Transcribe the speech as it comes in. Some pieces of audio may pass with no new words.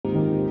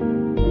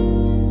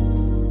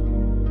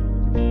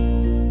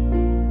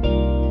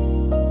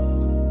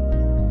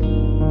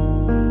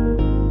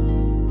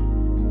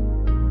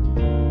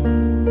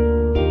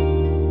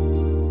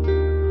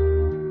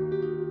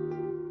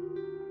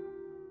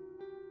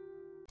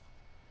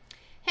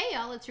Hey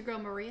y'all, it's your girl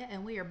Maria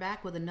and we are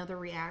back with another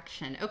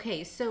reaction.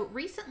 Okay, so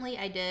recently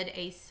I did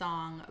a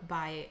song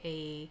by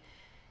a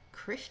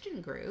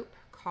Christian group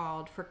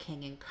called For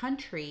King and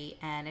Country,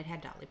 and it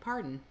had Dolly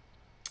Parton.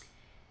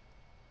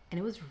 And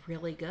it was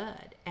really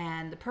good.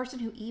 And the person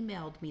who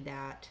emailed me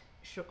that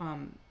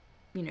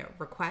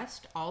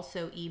request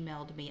also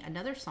emailed me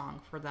another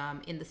song for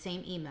them in the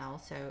same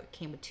email, so it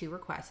came with 2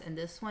 requests. And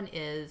this one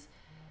is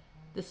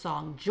the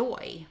song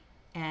Joy,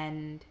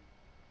 and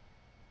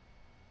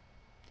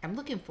I'm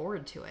looking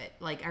forward to it.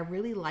 Like, I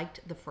really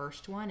liked the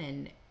first one,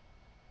 and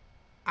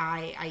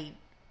I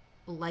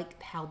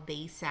liked how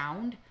they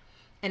sound.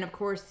 And of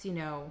course, you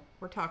know,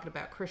 we're talking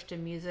about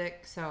Christian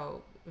music,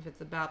 so if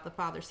it's about the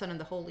Father, Son, and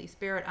the Holy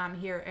Spirit, I'm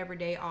here every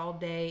day, all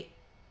day,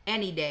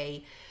 any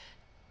day,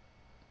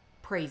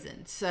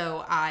 praising.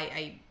 So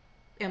I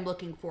am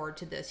looking forward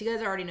to this. You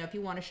guys already know, if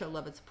you want to show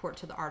love and support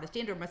to the artist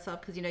and or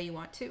myself, because you know you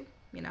want to,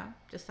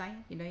 just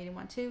saying, you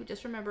want to,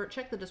 just remember,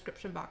 check the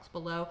description box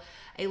below.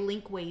 A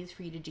link ways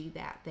for you to do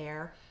that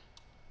there.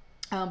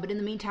 But in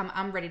the meantime,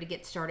 I'm ready to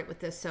get started with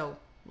this, so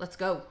let's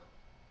go.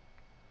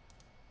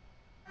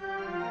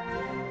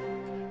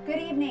 Good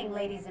evening,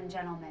 ladies and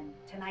gentlemen.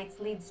 Tonight's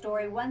lead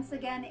story once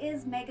again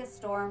is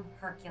Megastorm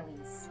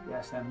Hercules.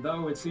 Yes, and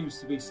though it seems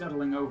to be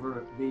settling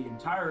over the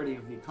entirety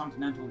of the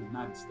continental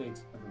United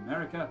States of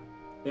America,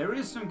 there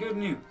is some good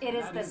news. It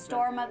is the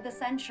storm of the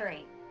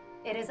century.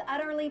 It has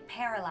utterly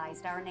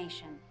paralyzed our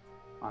nation.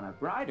 On a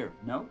brighter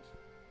note,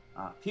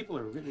 people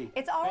are really...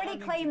 It's already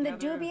claimed the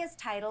dubious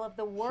title of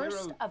the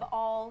worst of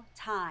all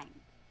time.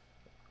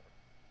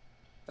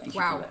 Thank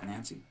you for that,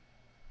 Nancy.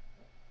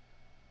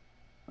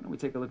 Why don't we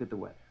take a look at the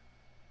weather?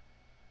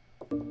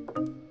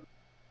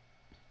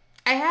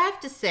 I have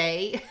to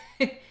say,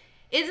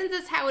 isn't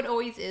this how it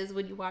always is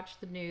when you watch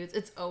the news?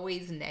 It's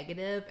always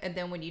negative, and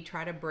then when you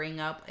try to bring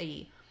up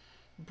a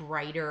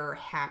brighter,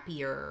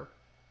 happier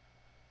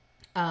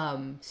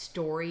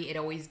story, it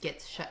always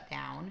gets shut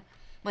down.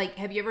 Like,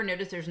 have you ever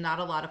noticed there's not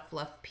a lot of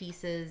fluff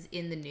pieces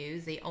in the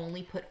news? They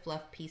only put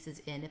fluff pieces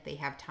in if they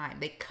have time.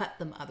 They cut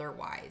them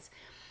otherwise.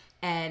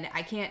 And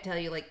I can't tell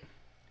you, like,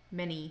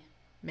 many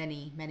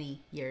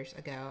years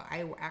ago,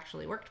 I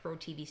actually worked for a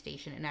TV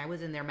station, and I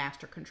was in their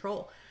master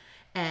control.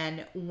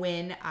 And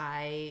when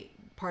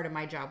part of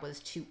my job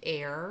was to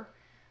air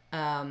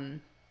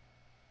the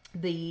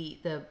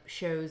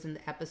shows and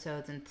the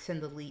episodes and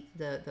send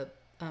the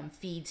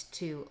feeds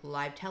to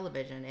live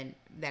television, and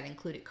that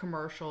included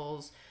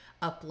commercials,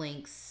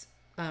 uplinks,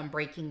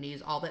 breaking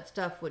news, all that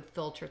stuff would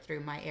filter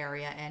through my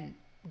area and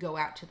go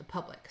out to the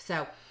public.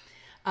 So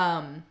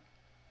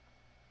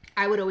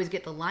I would always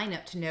get the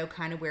lineup to know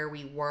kind of where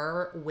we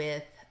were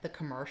with the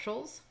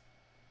commercials.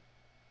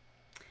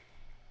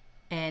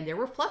 And there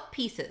were fluff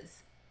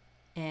pieces.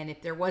 And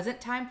if there wasn't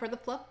time for the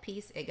fluff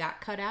piece, it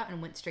got cut out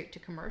and went straight to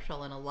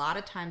commercial. And a lot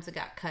of times it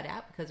got cut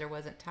out because there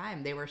wasn't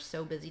time. They were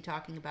so busy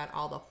talking about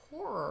all the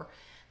horror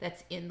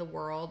that's in the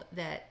world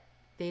that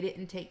they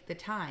didn't take the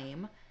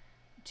time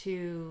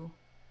to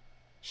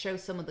show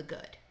some of the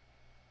good.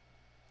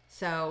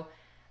 So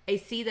I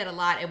see that a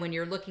lot. And when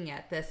you're looking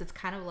at this, it's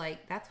kind of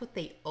like, that's what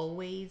they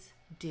always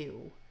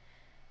do.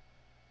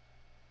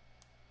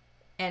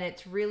 And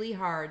it's really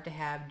hard to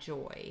have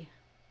joy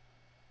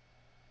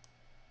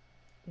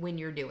when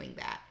you're doing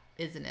that,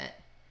 isn't it?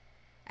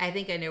 I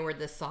think I know where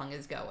this song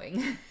is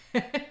going.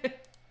 Why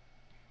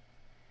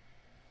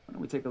don't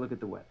we take a look at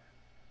the weather?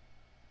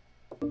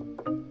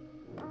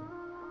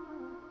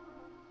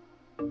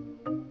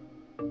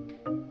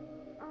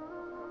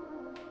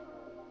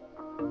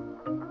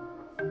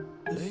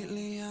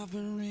 Lately I've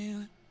been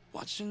reeling,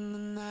 watching the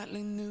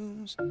nightly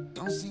news.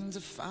 Don't seem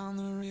to find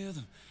the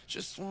rhythm,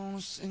 just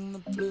wanna sing the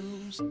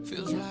blues.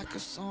 Feels like a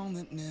song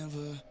that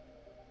never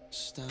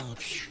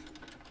stops.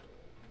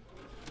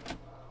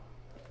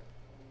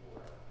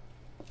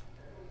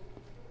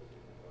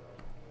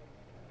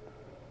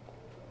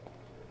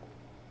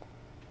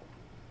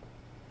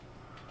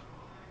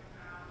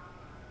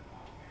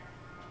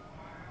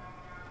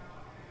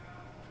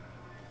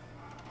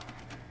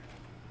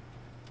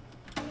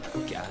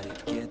 Gotta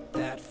get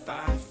that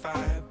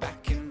fire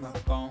back in my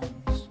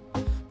bones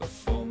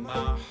before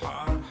my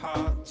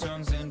heart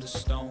turns into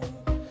stone.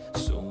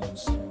 So when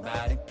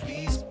somebody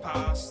please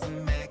pass the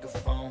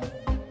megaphone,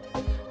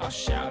 I'll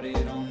shout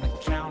it on the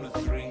count of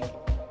 3. 1,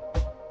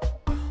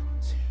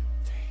 2,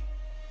 3.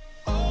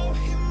 Oh,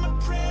 hear my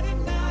prayer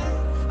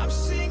tonight. I'm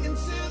singing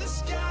to the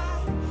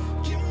sky.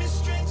 Give me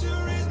strength to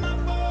raise my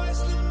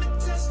voice. Let me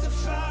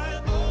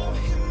testify. Oh,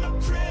 hear my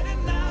prayer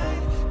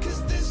tonight.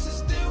 'Cause this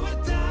is do or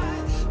die.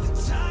 The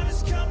time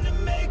has come to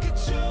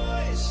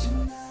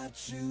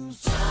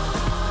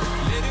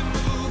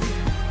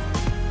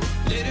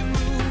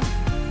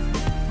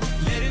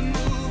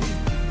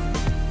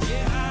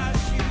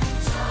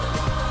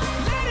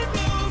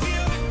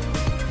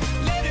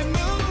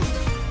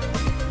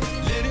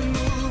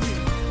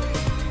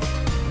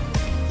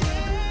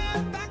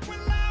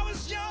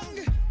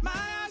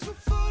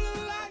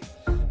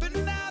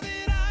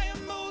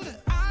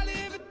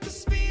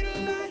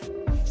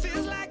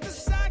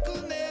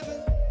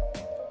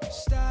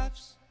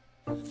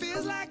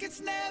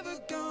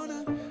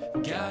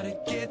Gotta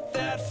get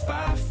that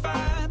fire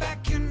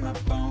back in my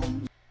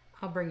bones.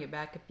 I'll bring it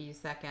back a few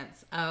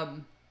seconds.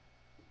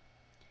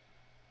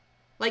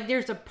 Like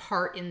there's a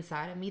part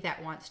inside of me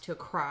that wants to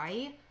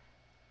cry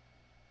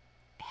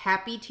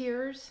happy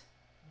tears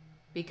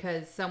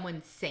because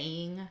someone's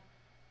saying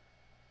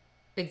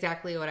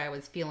exactly what I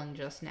was feeling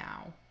just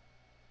now.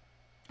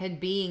 And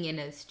being in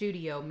a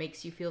studio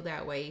makes you feel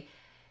that way.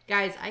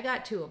 Guys, I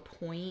got to a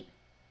point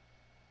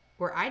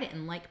where I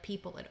didn't like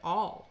people at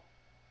all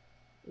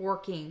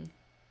working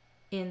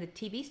in the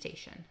TV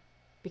station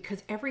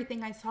because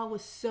everything I saw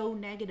was so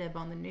negative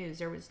on the news.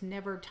 There was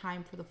never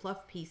time for the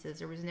fluff pieces.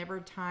 There was never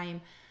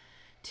time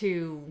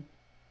to,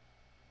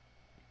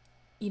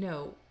 you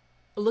know,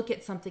 look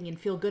at something and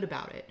feel good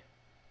about it.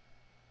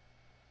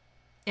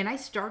 And I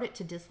started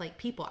to dislike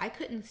people. I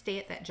couldn't stay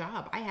at that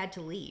job. I had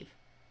to leave.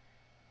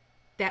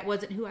 That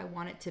wasn't who I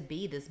wanted to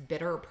be, this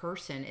bitter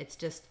person. It's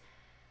just,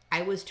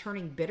 I was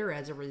turning bitter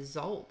as a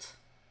result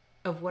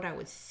of what I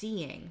was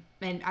seeing.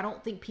 And I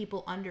don't think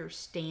people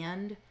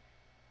understand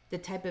the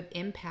type of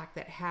impact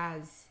that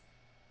has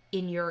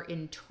in your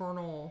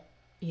internal,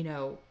 you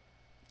know,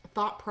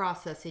 thought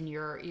process, in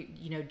your,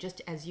 you know,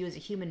 just as you as a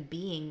human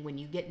being, when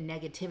you get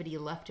negativity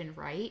left and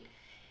right,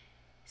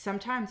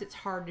 sometimes it's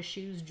hard to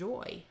choose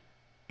joy.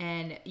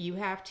 And you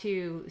have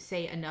to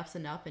say enough's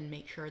enough and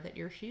make sure that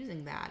you're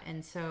choosing that.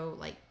 And so,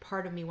 like,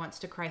 part of me wants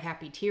to cry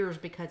happy tears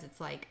because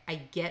it's like, I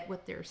get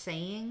what they're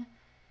saying.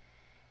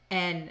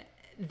 And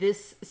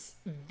this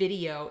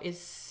video is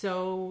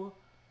so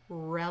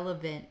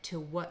relevant to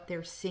what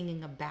they're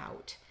singing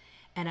about.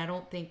 And I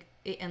don't think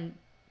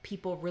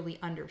people really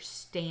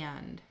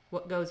understand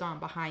what goes on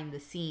behind the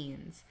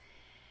scenes.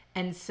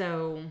 And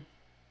so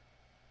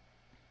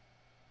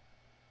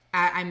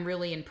I'm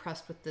really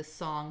impressed with this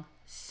song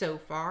so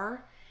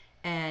far,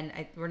 and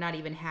we're not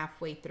even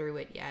halfway through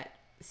it yet.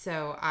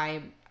 So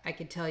I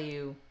could tell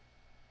you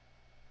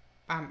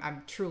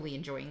I'm truly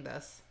enjoying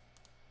this.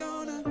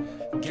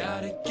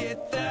 Gotta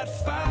get that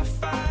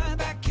fire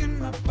back in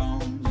my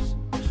bones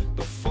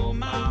before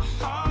my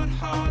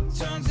heart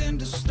turns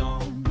into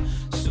stone.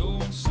 So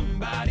won't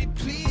somebody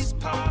please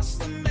pass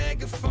the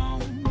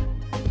megaphone?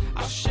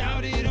 I'll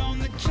shout it on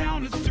the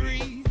count of 3.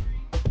 1,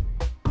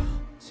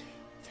 2,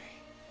 3.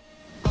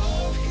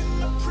 Oh, in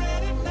the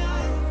pretty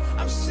night,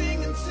 I'm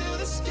singing to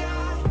the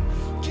sky.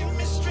 Give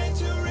me strength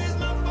to raise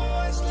my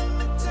voice, let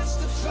me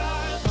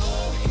testify.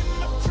 Oh, in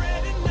the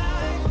pretty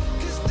night,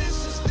 'cause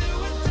this is do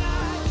or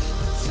die.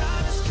 The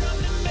time has come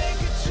to make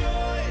a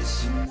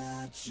choice, and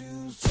I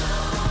choose.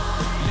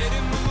 Let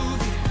it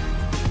move you,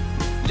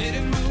 let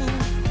it move,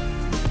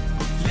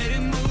 let it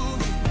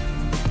move you.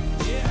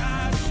 Yeah,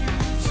 I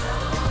choose.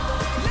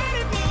 Let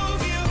it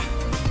move you,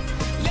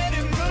 let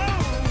it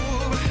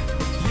move,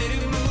 let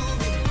it move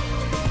you.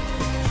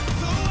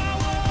 Though I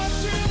walk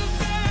through the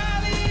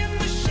valley in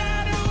the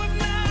shadow of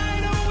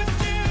night, oh, with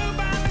you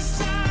by my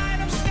side,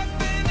 I'm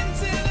stepping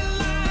into the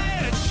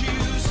light. I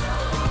choose.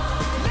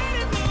 Let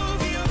it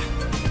move you,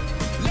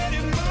 let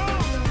it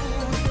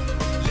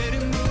move, let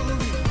it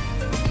move you.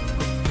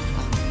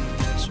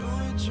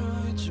 Joy,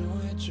 joy,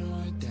 joy,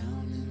 joy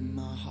down in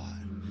my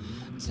heart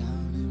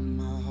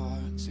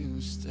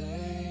to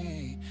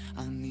stay.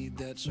 I need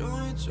that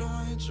joy,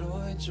 joy,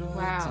 joy, joy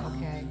Wow, down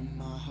okay. in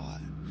my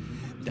heart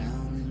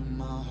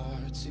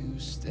to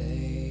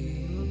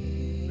stay.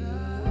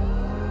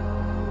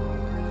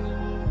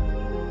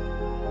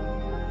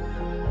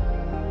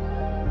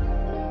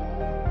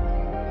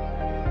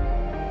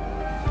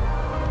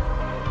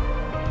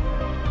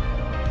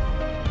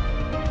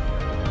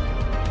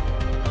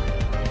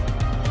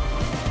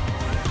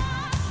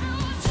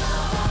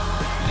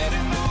 Let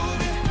it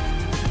move you,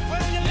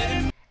 let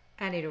it.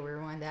 I need to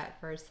rewind that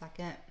for a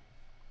second.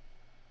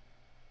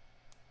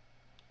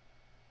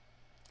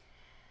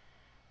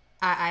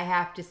 I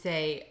have to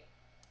say,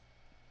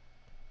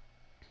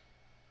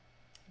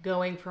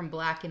 going from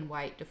black and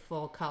white to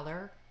full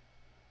color,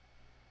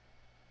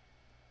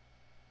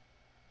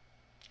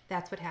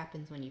 that's what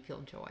happens when you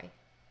feel joy.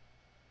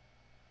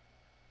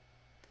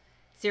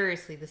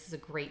 Seriously, this is a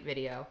great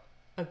video.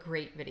 A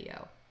great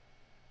video.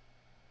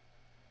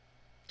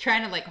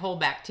 Trying to like hold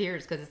back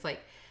tears because it's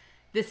like,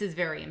 this is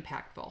very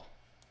impactful.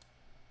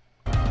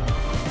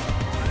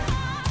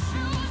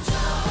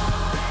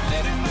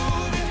 Let it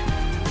move you,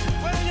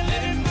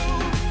 let it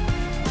move,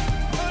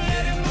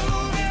 let it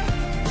move you.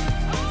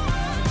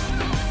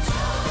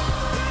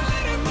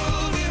 Let it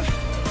move you,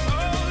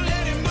 oh,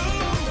 let it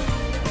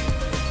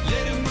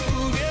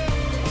move you.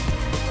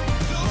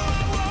 Though I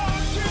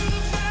walk through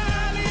the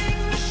valley in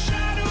the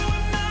shadow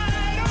of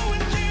night, oh,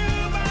 with you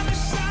by my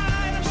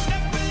side, I'm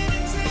stepping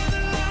into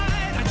the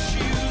light. I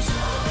choose.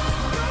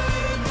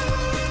 Let it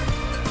move you,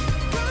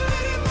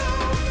 let it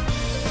move,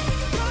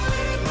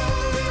 let it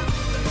move you.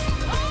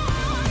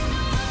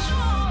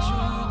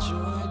 Joy,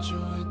 joy,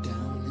 joy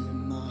down in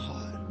my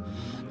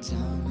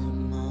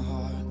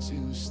heart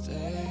to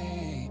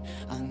stay.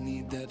 I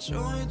need that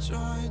joy,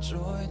 joy,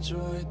 joy,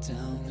 joy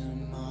down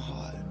in my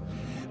heart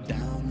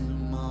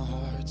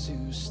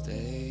to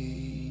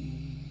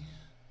stay.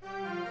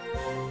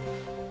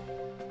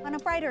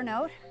 brighter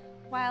note,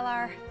 while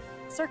our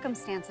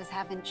circumstances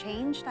haven't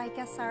changed, I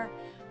guess our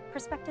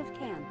perspective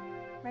can.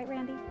 Right,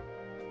 Randy?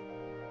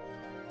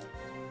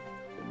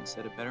 Couldn't have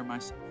said it better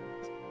myself.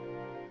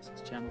 This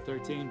is Channel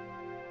 13,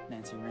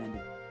 Nancy and Randy.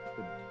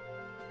 Good night.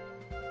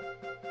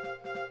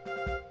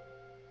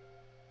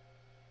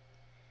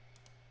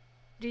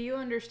 Do you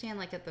understand,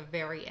 like at the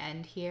very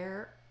end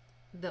here,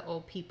 the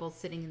old people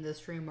sitting in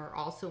this room are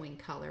also in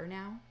color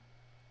now?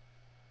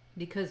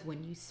 Because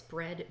when you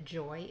spread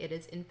joy, it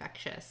is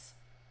infectious.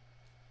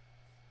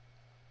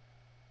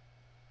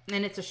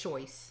 And it's a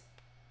choice.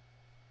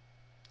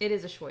 It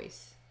is a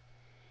choice.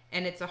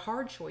 And it's a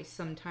hard choice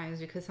sometimes,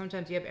 because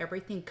sometimes you have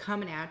everything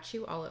coming at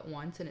you all at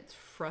once, and it's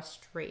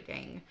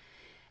frustrating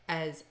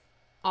as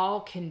all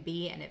can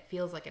be, and it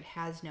feels like it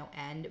has no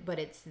end, but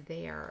it's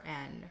there.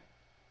 And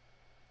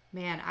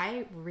man,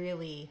 I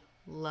really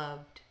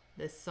loved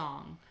this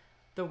song.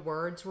 The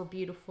words were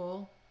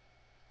beautiful.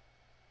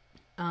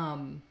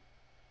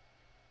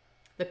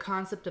 The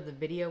concept of the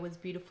video was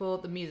beautiful.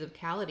 The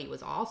musicality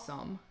was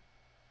awesome.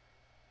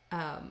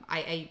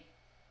 I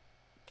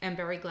am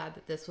very glad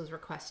that this was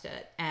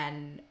requested,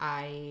 and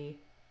I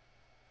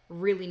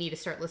really need to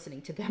start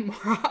listening to them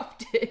more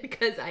often,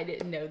 because I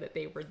didn't know that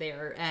they were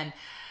there. And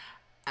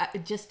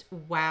just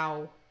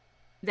wow,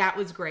 that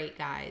was great,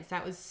 guys.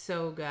 That was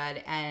so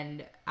good.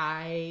 And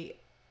I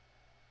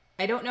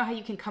don't know how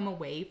you can come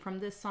away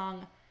from this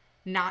song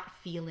not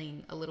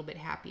feeling a little bit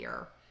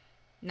happier,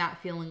 not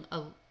feeling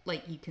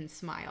like you can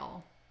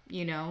smile,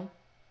 you know?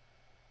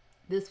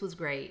 This was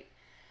great.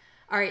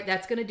 All right,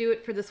 that's going to do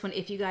it for this one.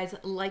 If you guys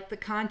like the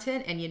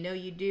content, and you know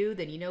you do,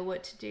 then you know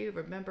what to do.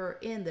 Remember,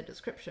 in the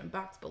description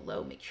box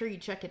below, make sure you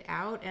check it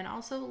out. And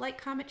also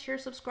like, comment, share,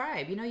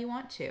 subscribe. You know you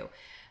want to.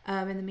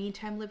 In the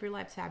meantime, live your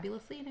lives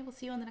fabulously, and I will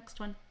see you on the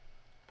next one.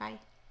 Bye.